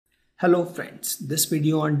Hello friends, this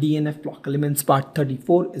video on DNF block elements part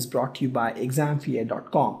 34 is brought to you by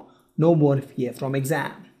examfear.com. No more fear from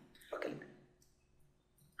exam.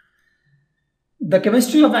 The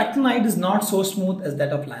chemistry of actinide is not so smooth as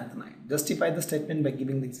that of lanthanide. Justify the statement by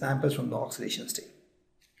giving the examples from the oxidation state.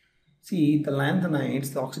 See, the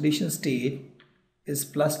lanthanides, the oxidation state is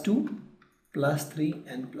 +2, +3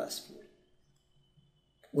 and +4.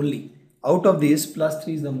 Only. Out of these,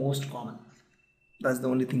 +3 is the most common. That's the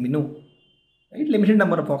only thing we know. Right? Limited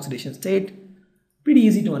number of oxidation state. Pretty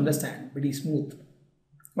easy to understand. Pretty smooth.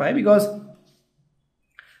 Why? Because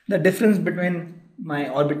the difference between my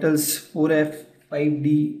orbitals 4f,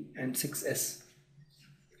 5d and 6s.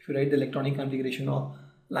 If you write the electronic configuration of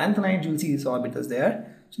lanthanides, you will see these orbitals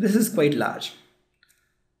there. So this is quite large.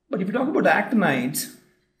 But if you talk about the actinides,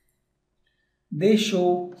 they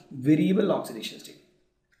show variable oxidation state.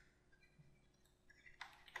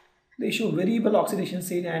 They show variable oxidation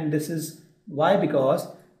state, and this is why, because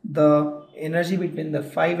the energy between the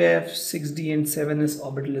 5f, 6d and 7s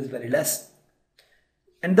orbital is very less,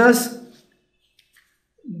 and thus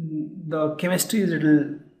the chemistry is a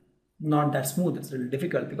little not that smooth. It's a little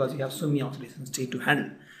difficult because you have so many oxidation state to handle.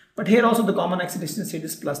 But here also the common oxidation state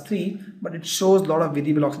is +3, but it shows a lot of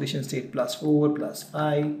variable oxidation state, +4,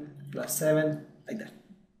 +5, +7, like that.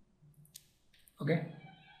 Okay.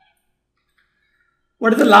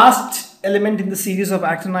 What is the last element in the series of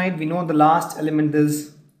actinide? We know the last element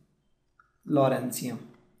is Lorenzium,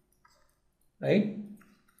 right?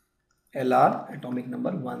 Lr, atomic number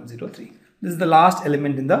 103. This is the last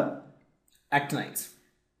element in the actinides.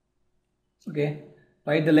 Okay,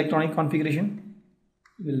 write the electronic configuration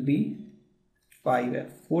will be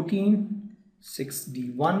 5f14,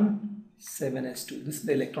 6d1, 7s2. This is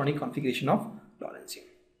the electronic configuration of Lorenzium.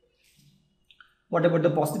 What about the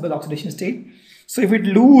possible oxidation state? So if it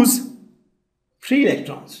lose 3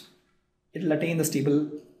 electrons, it will attain the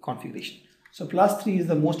stable configuration. So +3 is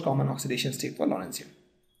the most common oxidation state for Lorenzium.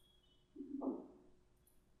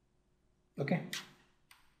 Okay.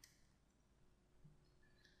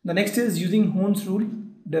 The next is using Hohn's rule,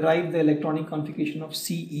 derive the electronic configuration of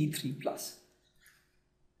Ce3+.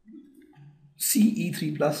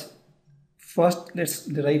 Ce3+. First, let's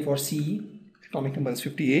derive for Ce. Atomic number is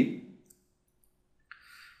 58.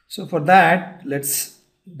 So for that, let's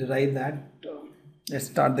derive that. Let's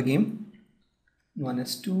start the game.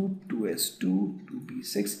 1s2, 2s2,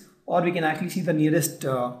 2p6, or we can actually see the nearest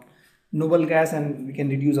noble gas and we can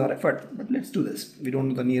reduce our effort. But let's do this. We don't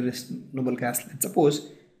know the nearest noble gas, let's suppose,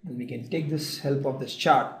 and we can take this help of this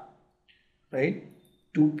chart, right?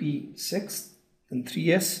 2p6, then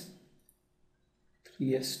 3s,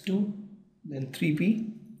 3s2, then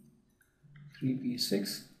 3p,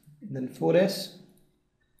 3p6, and then 4s,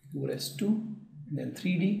 4s2, and then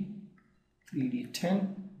 3d,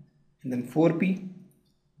 3d10, and then 4p,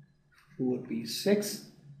 4p6,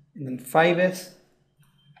 and then 5s,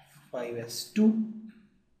 5s2,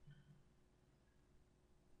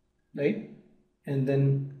 right? And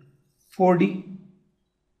then 4d,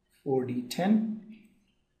 4d10,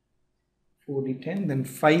 4d10, then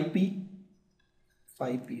 5p,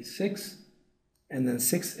 5p6, and then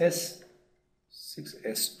 6s,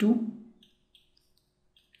 6s2,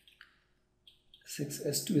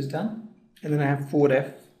 6s2 is done, and then I have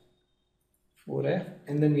 4f,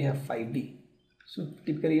 and then we have 5d. So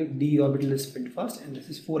typically d orbital is split first, and this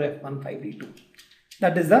is 4f1, 5d2.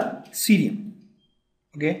 That is the cerium.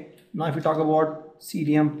 Okay. Now if you talk about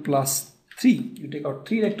cerium +3, you take out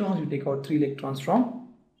 3 electrons, you take out 3 electrons from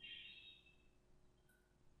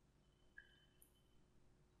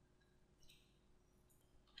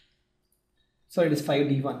sorry, it is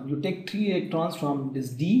 5d1. You take 3 electrons from this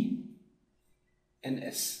d and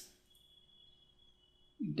s.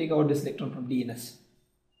 You take out this electron from d and s.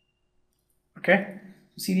 Okay,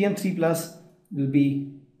 so cerium 3+ will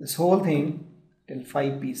be this whole thing till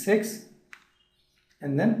 5p6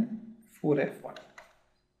 and then 4f1.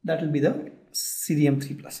 That will be the cerium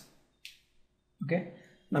 3+. Okay,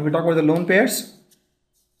 now we talk about the lone pairs.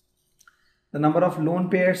 The number of lone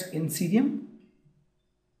pairs in cerium,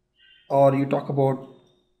 or you talk about,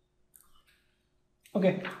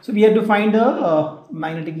 okay, so we have to find the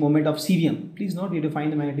magnetic moment of cerium. Please note, we have to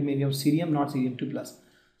find the magnetic moment of cerium, not cerium 2+.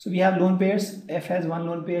 So we have lone pairs. F has 1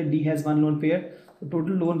 lone pair, D has 1 lone pair. The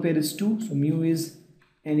total lone pair is 2. So mu is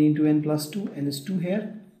n into n plus 2. N is 2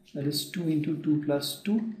 here. That is 2 into 2 plus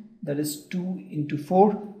 2. That is 2 into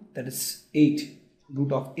 4. That is 8.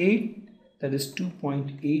 Root of 8. That is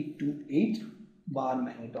 2.828 bar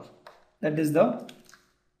magnet of. That is the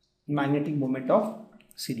magnetic moment of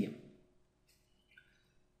cerium.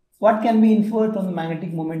 What can be inferred from the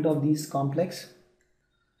magnetic moment of these complex?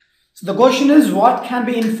 So the question is, what can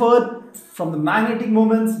be inferred from the magnetic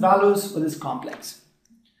moments values for this complex?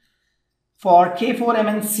 For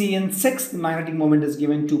K4MnCn6, the magnetic moment is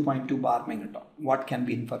given 2.2 bar megaton. What can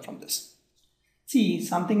be inferred from this? See,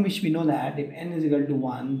 something which we know that if n is equal to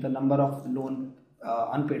 1, the number of lone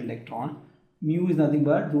unpaired electron, mu is nothing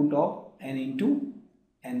but root of n into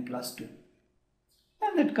n plus 2.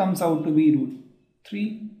 And that comes out to be root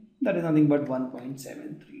 3, that is nothing but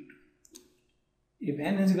 1.732. If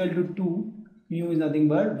n is equal to 2, mu is nothing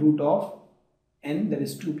but root of n, that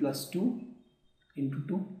is 2 plus 2 into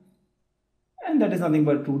 2. And that is nothing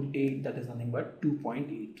but root 8, that is nothing but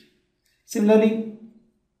 2.8. Similarly,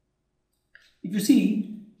 if you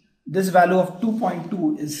see, this value of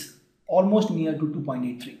 2.2 is almost near to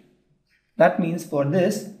 2.83. That means for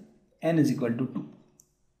this, n is equal to 2.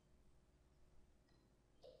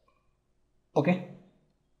 Okay?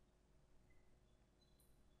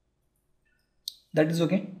 That is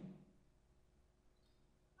okay?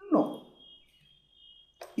 No.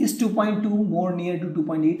 Is 2.2 more near to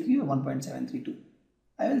 2.83 or 1.732?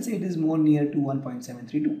 I will say it is more near to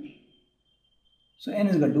 1.732. So n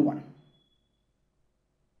is equal to 1.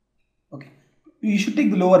 Okay. You should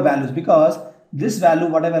take the lower values because this value,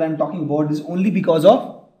 whatever I am talking about, is only because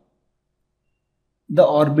of the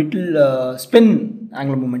orbital spin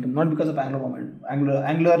angular momentum, not because of angular momentum,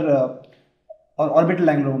 or orbital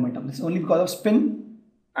angular momentum. This is only because of spin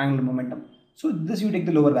angular momentum. So this you take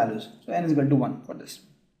the lower values. So n is equal to 1 for this.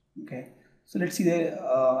 Okay. So let's see the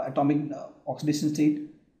atomic oxidation state,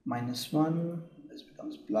 -1. This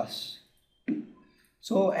becomes +2.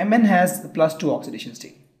 So Mn has the +2 oxidation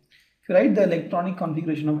state. If you write the electronic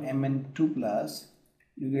configuration of Mn2 plus,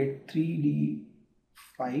 you get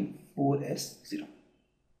 3d5 4s0.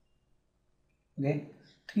 Okay,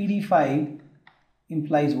 3d5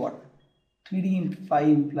 implies what? 3d5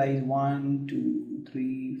 implies 1, 2,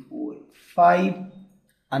 3, 4, 5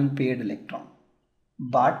 unpaired electron,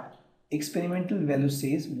 but experimental value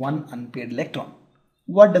says 1 unpaired electron.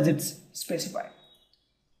 What does it specify?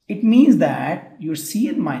 It means that your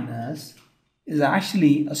Cn minus is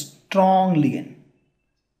actually a strong ligand.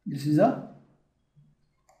 This is a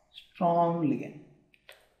strong ligand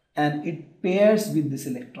and it pairs with this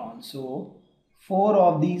electron. So 4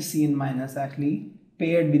 of these Cn minus actually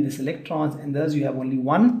paired with these electrons, and thus you have only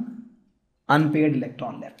 1 unpaired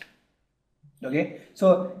electron left. Okay, so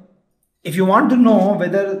if you want to know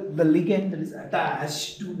whether the ligand that is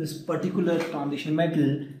attached to this particular transition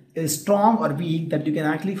metal is strong or weak, that you can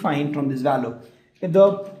actually find from this value. If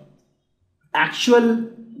the actual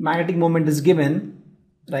magnetic moment is given,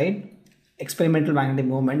 right, experimental magnetic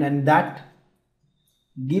moment, and that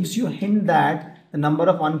gives you a hint that the number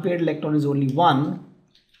of unpaired electron is only 1,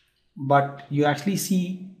 but you actually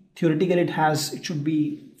see theoretically it should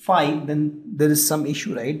be 5, then there is some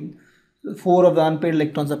issue, right? 4 of the unpaired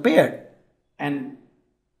electrons are paired, and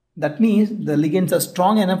that means the ligands are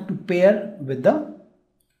strong enough to pair with the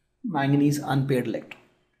manganese unpaired electron.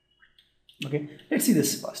 Okay, let's see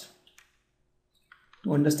this first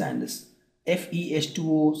to understand this.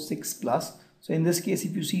 FeH2O6 plus. So in this case,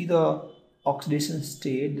 if you see the oxidation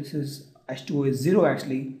state, this is H2O is 0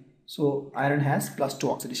 actually, so iron has +2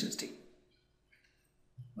 oxidation state.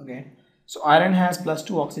 Okay, so iron has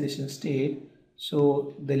 +2 oxidation state,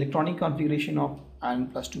 so the electronic configuration of iron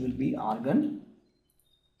 +2 will be argon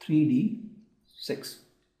 3d6.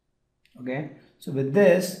 Okay, so with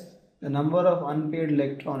this, the number of unpaired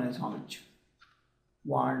electron is how much?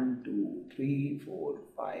 1, 2, 3, 4,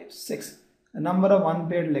 5, 6. The number of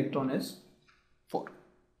unpaired electron is 4.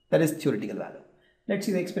 That is theoretical value. Let's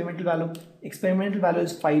see the experimental value. Experimental value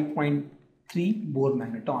is 5.3 Bohr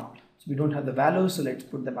magneton. So we don't have the values, so let's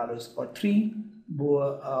put the values for 3.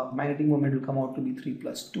 Bohr magnetic moment will come out to be 3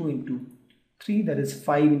 plus 2 into 3, that is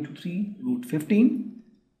 5 into 3, root 15,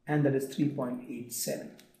 and that is 3.87.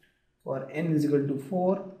 For n is equal to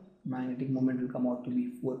 4, magnetic moment will come out to be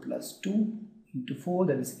 4 plus 2 into 4,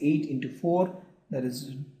 that is 8 into 4, that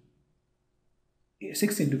is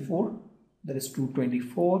 6 into 4, that is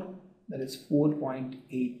 224, that is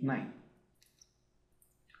 4.89.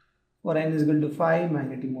 For n is equal to 5,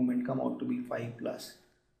 magnetic moment come out to be 5 plus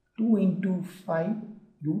 2 into 5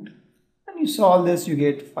 root, and you solve this, you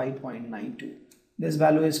get 5.92. This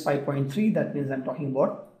value is 5.3, that means I'm talking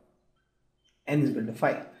about n is equal to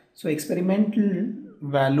 5. So experimental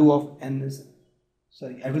value of n is,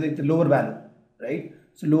 sorry, I have to take the lower value, right?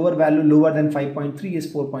 So lower value lower than 5.3 is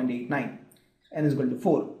 4.89, n is equal to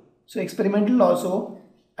 4. So experimental also,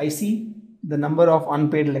 I see the number of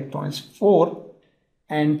unpaired electrons is 4,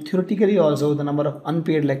 and theoretically also the number of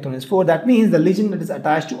unpaired electrons is 4. That means the ligand that is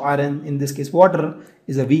attached to iron, in this case water,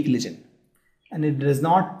 is a weak ligand. and it does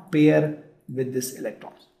not pair with this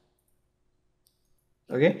electrons.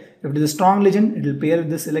 Okay, if it is a strong legend, it will pair with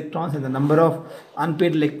this electrons, and the number of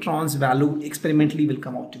unpaired electrons value experimentally will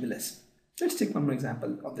come out to be less. Let's take one more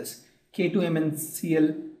example of this.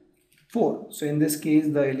 K2MnCl4. So in this case,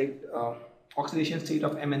 the oxidation state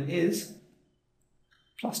of Mn is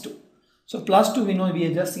 +2. So +2, we know, we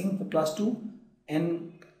have just seen the +2,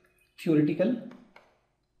 N theoretical,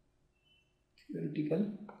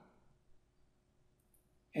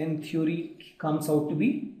 N theory comes out to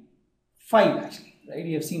be 5 actually, right?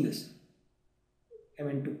 We have seen this,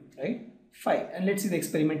 Mn2, right? 5. And let's see the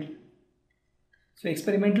experimental. So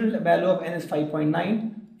experimental value of N is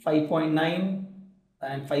 5.9, 5.9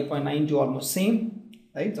 and 5.92 almost same,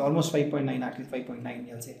 right? It's almost 5.9, actually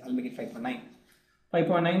 5.9, I'll say, I'll make it 5.9.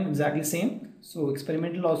 5.9 exactly same. So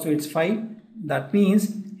experimental also it's 5. That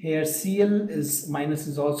means here Cl is minus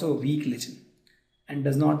is also a weak legend and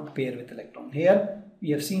does not pair with electron. Here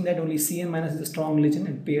we have seen that only Cn minus is a strong legend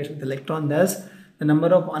and pairs with electron. Thus the number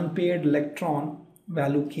of unpaired electron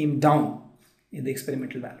value came down in the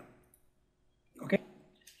experimental value. Okay.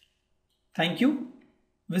 Thank you.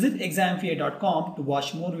 Visit examfear.com to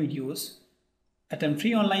watch more videos, attempt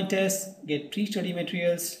free online tests, get free study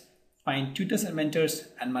materials, find tutors and mentors,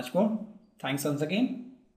 and much more. Thanks once again.